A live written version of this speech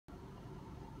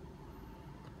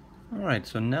Alright,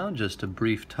 so now just a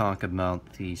brief talk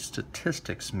about the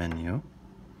statistics menu.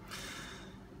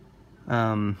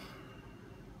 So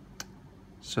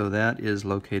that is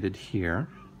located here.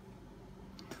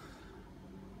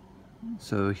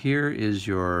 So here is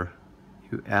you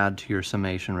add to your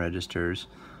summation registers.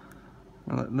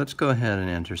 Let's go ahead and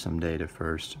enter some data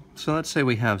first. So let's say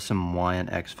we have some y and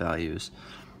x values.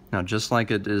 Now just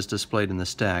like it is displayed in the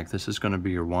stack, this is going to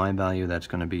be your y value, that's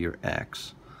going to be your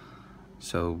x.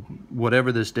 So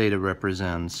whatever this data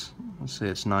represents, let's say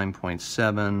it's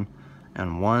 9.7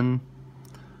 and 1.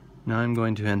 Now I'm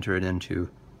going to enter it into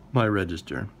my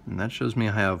register, and that shows me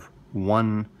I have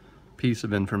one piece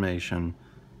of information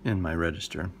in my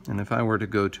register. And if I were to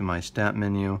go to my stat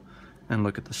menu and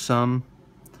look at the sum,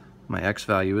 my x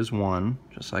value is 1,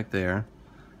 just like there,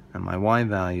 and my y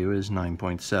value is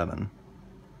 9.7.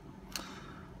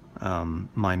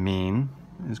 My mean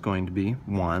is going to be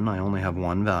 1. I only have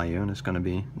one value, and it's going to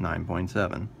be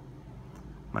 9.7.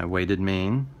 My weighted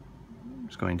mean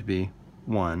is going to be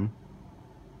 1.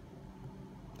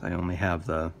 I only have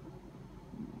the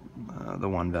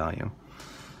one value.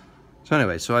 So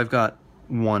anyway, so I've got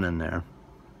 1 in there.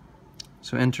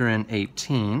 So enter in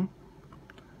 18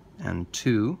 and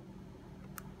 2.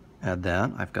 Add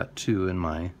that. I've got 2 in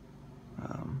my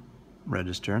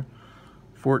register.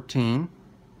 14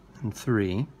 and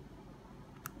 3.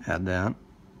 Add that.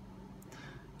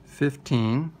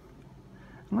 15.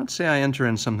 And let's say I enter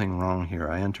in something wrong here.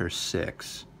 I enter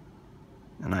 6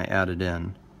 and I add it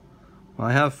in. Well,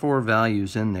 I have 4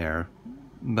 values in there,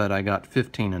 but I got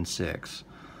 15 and 6.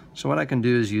 So what I can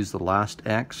do is use the last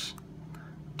x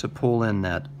to pull in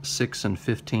that 6 and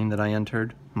 15 that I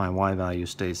entered. My y value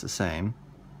stays the same.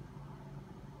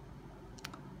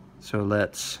 So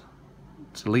let's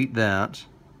delete that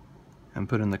and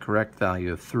put in the correct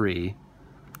value of 3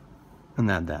 and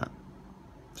add that.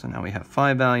 So now we have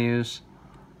 5 values,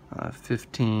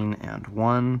 15 and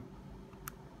 1,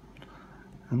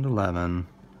 and 11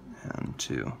 and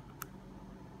 2.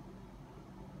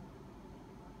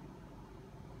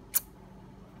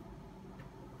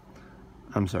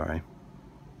 I'm sorry.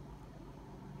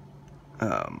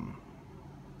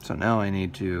 So now I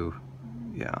need to,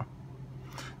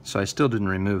 So I still didn't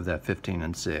remove that 15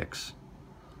 and 6.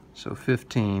 So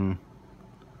 15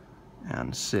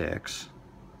 and 6.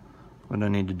 What I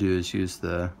need to do is use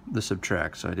the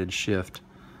subtract. So I did shift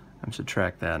and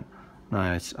subtract that.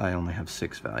 Now I only have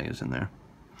 6 values in there.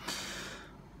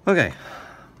 Okay,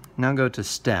 now go to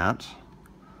stat.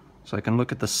 So I can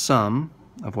look at the sum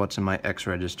of what's in my x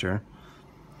register.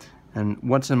 And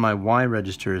what's in my y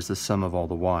register is the sum of all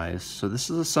the y's. So this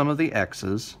is the sum of the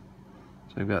x's.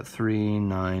 So I've got 3,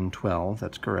 9, 12,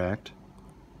 that's correct.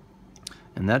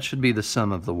 And that should be the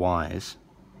sum of the y's.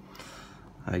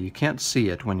 You can't see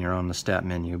it when you're on the stat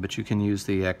menu, but you can use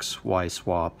the x-y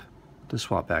swap to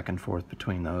swap back and forth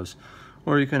between those.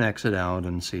 Or you can exit out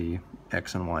and see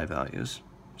x and y values.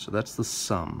 So that's the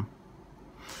sum.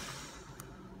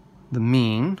 The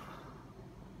mean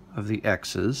of the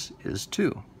x's is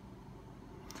 2.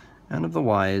 And of the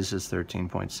y's is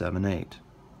 13.78.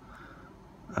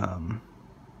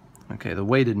 Okay, the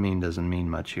weighted mean doesn't mean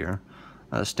much here.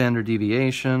 Standard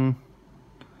deviation,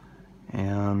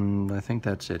 and I think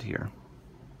that's it here.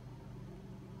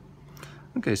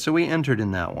 Okay, so we entered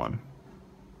in that one.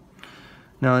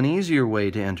 Now an easier way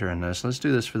to enter in this, let's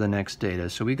do this for the next data.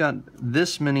 So we got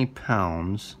this many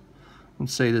pounds.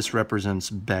 Let's say this represents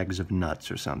bags of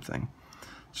nuts or something.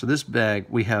 So this bag,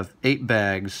 we have 8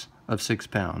 bags of 6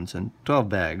 pounds and 12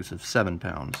 bags of 7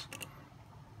 pounds.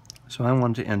 So I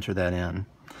want to enter that in.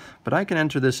 But I can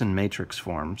enter this in matrix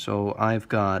form. So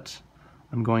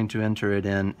I'm going to enter it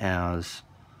in as,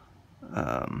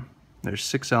 there's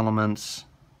 6 elements,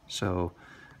 so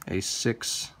a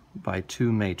 6 by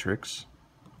 2 matrix.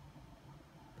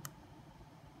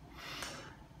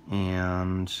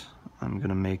 And I'm going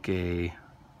to make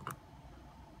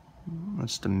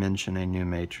let's dimension a new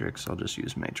matrix. I'll just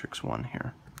use matrix 1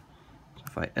 here. So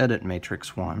if I edit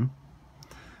matrix 1,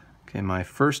 okay, my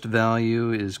first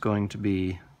value is going to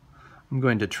be, I'm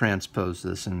going to transpose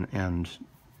this and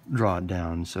draw it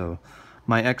down. So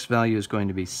my x value is going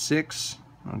to be 6.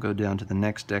 I'll go down to the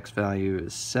next x value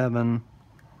is 7,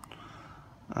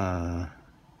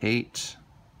 8,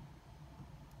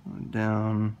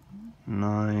 down,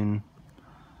 9,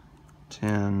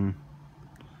 10,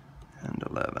 and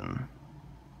 11.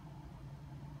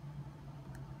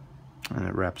 And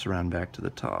it wraps around back to the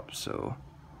top. So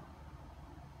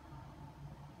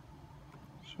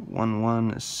 1,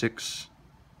 1 is 6.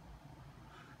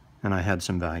 And I had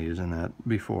some values in that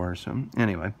before, so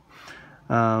anyway.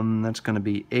 That's going to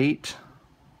be 8,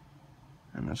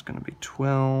 and that's going to be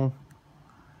 12,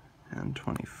 and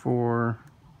 24,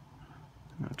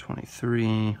 and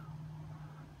 23,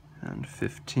 and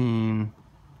 15,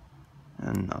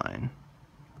 and 9.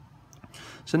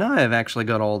 So now I've actually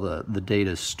got all the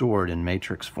data stored in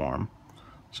matrix form.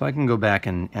 So I can go back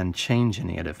and change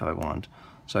any of it if I want.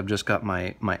 So I've just got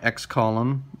my X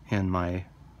column in my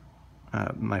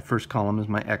first column is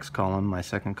my X column, my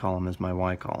second column is my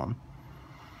Y column.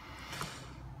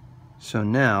 So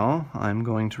now I'm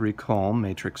going to recall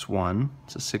matrix 1.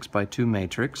 It's a 6x2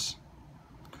 matrix.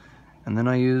 And then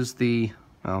I use the,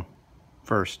 well,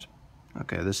 first,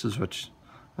 okay, this is what,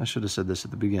 I should have said this at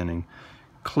the beginning.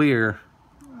 Clear,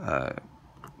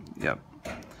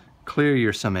 clear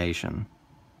your summation.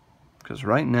 Because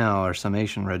right now our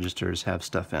summation registers have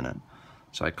stuff in it.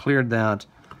 So I cleared that.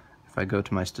 If I go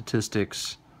to my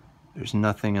statistics, there's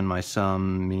nothing in my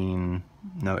sum, mean,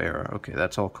 no error. Okay,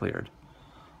 that's all cleared.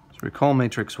 So recall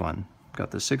matrix 1.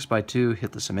 Got the 6x2,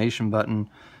 hit the summation button.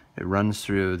 It runs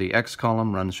through the X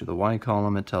column, runs through the Y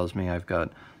column. It tells me I've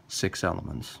got 6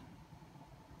 elements.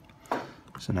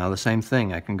 So now the same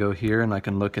thing. I can go here and I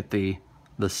can look at the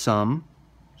sum.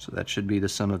 So that should be the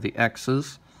sum of the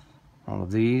X's, all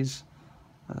of these.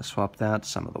 Swap that,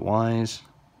 sum of the Y's.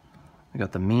 I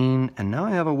got the mean, and now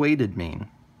I have a weighted mean.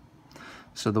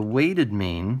 So the weighted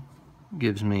mean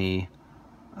gives me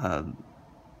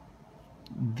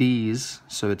these,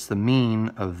 so it's the mean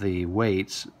of the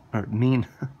weights, or mean,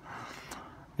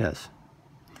 yes.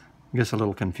 I guess a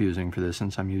little confusing for this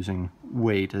since I'm using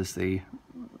weight as the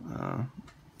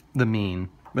mean.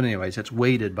 But anyways, it's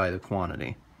weighted by the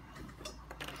quantity.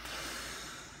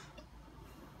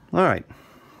 All right.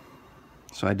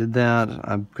 So I did that.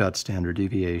 I've got standard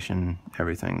deviation,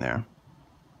 everything there.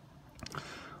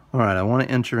 All right, I want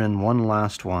to enter in one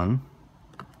last one.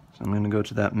 So I'm going to go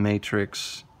to that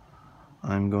matrix.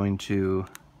 I'm going to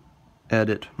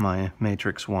edit my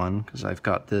matrix 1 because I've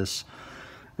got this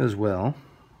as well.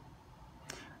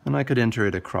 And I could enter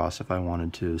it across if I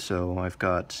wanted to. So I've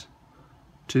got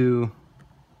 2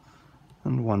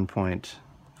 and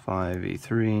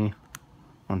 1.5e3,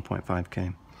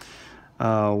 1.5k.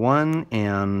 1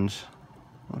 and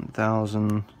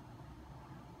 1,000,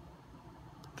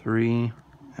 3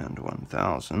 and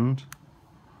 1,000,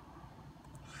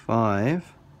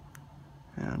 5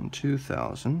 and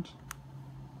 2,000,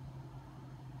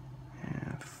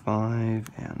 and 5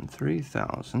 and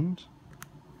 3,000,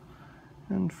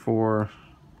 and 4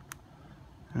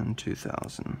 and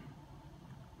 2,000.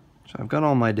 So I've got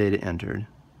all my data entered.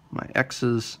 My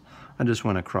X's, I just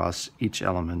went across each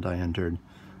element I entered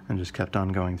and just kept on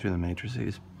going through the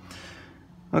matrices.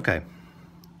 Okay,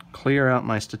 clear out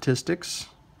my statistics.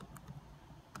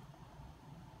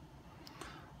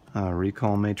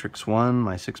 Recall matrix 1,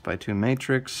 my 6x2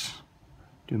 matrix,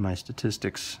 do my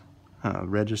statistics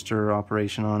register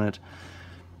operation on it.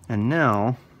 And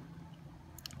now,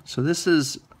 so this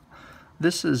is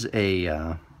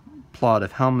a plot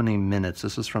of how many minutes,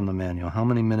 this is from the manual, how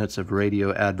many minutes of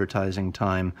radio advertising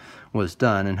time was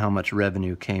done and how much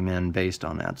revenue came in based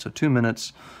on that. So 2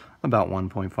 minutes, about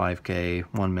 1.5K,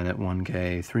 1 minute,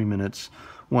 1K, 3 minutes,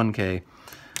 1K.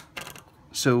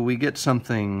 So we get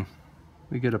something,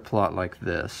 we get a plot like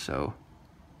this. So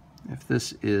if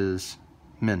this is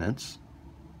minutes,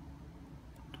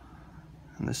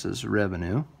 and this is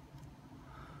revenue,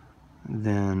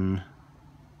 then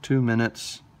 2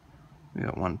 minutes, we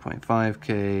got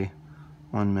 1.5K,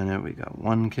 1 minute, we got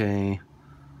 1K,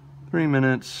 3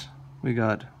 minutes, we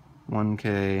got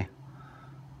 1K,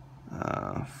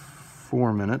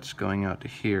 4 minutes going out to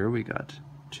here, we got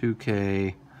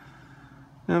 2K,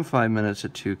 and 5 minutes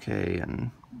at 2K,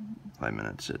 and 5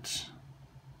 minutes it's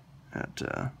at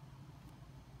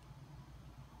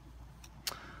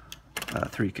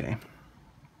 3K.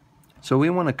 So we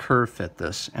want to curve fit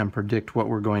this and predict what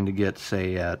we're going to get,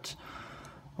 say, at,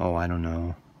 oh, I don't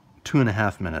know,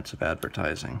 2.5 minutes of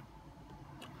advertising.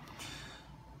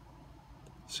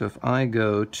 So if I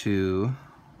go to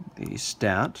the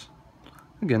stat,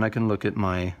 again, I can look at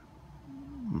my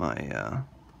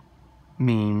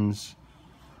means,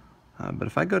 but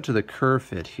if I go to the curve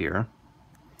fit here,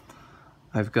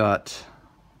 I've got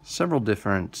several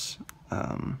different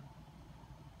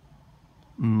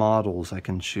models I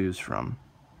can choose from.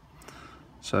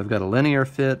 So I've got a linear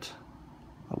fit,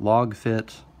 a log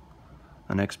fit,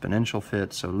 an exponential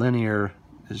fit. So linear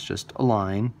is just a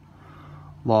line.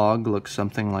 Log looks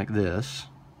something like this.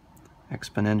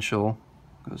 Exponential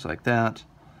goes like that.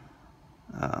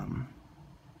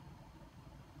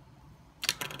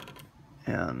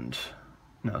 And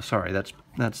no, sorry,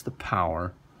 that's the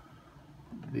power.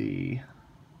 The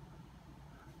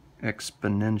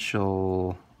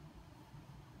exponential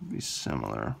It'd be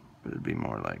similar, but it'd be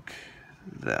more like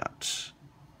that.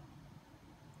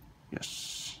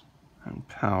 Yes. And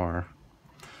power.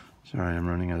 Sorry, I'm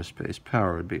running out of space.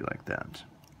 Power would be like that.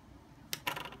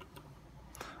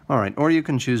 All right, or you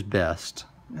can choose best,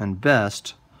 and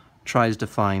best tries to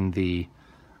find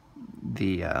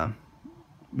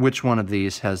which one of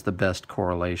these has the best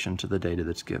correlation to the data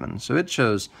that's given. So it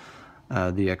shows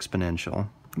the exponential,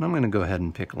 but I'm going to go ahead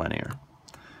and pick linear.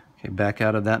 Okay, back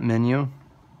out of that menu,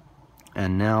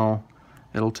 and now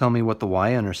it'll tell me what the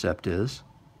y-intercept is.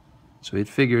 So it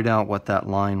figured out what that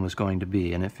line was going to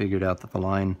be, and it figured out that the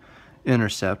line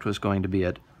intercept was going to be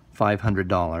at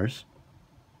 $500.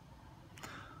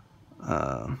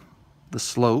 The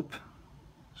slope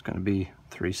is going to be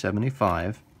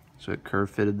 375, so it curve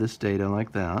fitted this data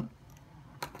like that.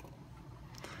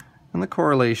 And the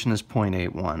correlation is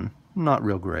 0.81, not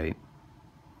real great.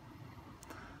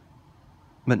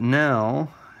 But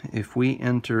now, if we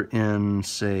enter in,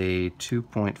 say,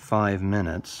 2.5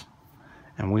 minutes,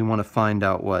 and we want to find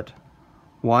out what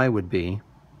y would be,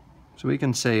 so we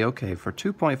can say, okay, for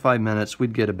 2.5 minutes,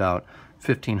 we'd get about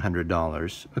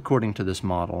 $1,500, according to this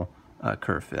model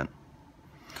curve fit.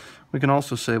 We can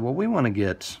also say, well, we want to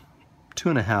get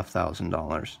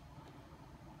 $2,500.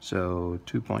 So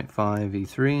 2.5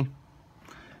 E3.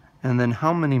 And then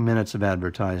how many minutes of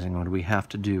advertising would we have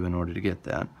to do in order to get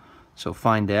that? So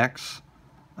find X,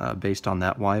 based on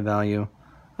that Y value,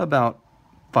 about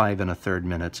 5 1/3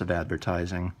 minutes of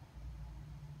advertising.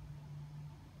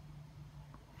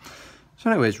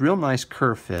 So anyways, real nice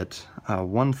curve fit.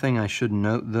 One thing I should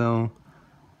note though,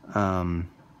 if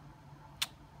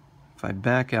I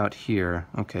back out here,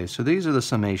 okay, so these are the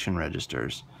summation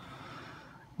registers.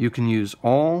 You can use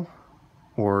all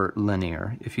or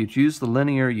linear. If you use the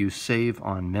linear, you save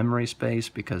on memory space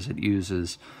because it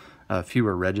uses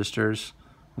fewer registers.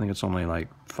 I think it's only like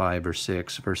 5 or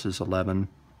 6 versus 11,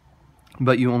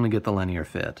 but you only get the linear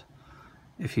fit.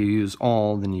 If you use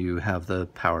all, then you have the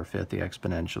power fit, the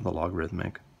exponential, the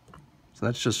logarithmic. So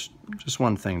that's just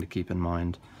one thing to keep in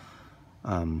mind.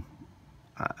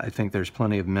 I think there's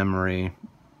plenty of memory.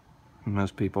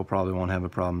 Most people probably won't have a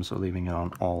problem, so leaving it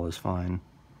on all is fine.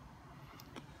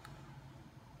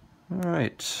 All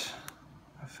right,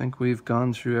 I think we've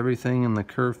gone through everything in the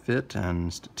curve fit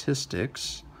and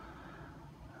statistics.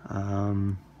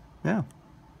 Yeah.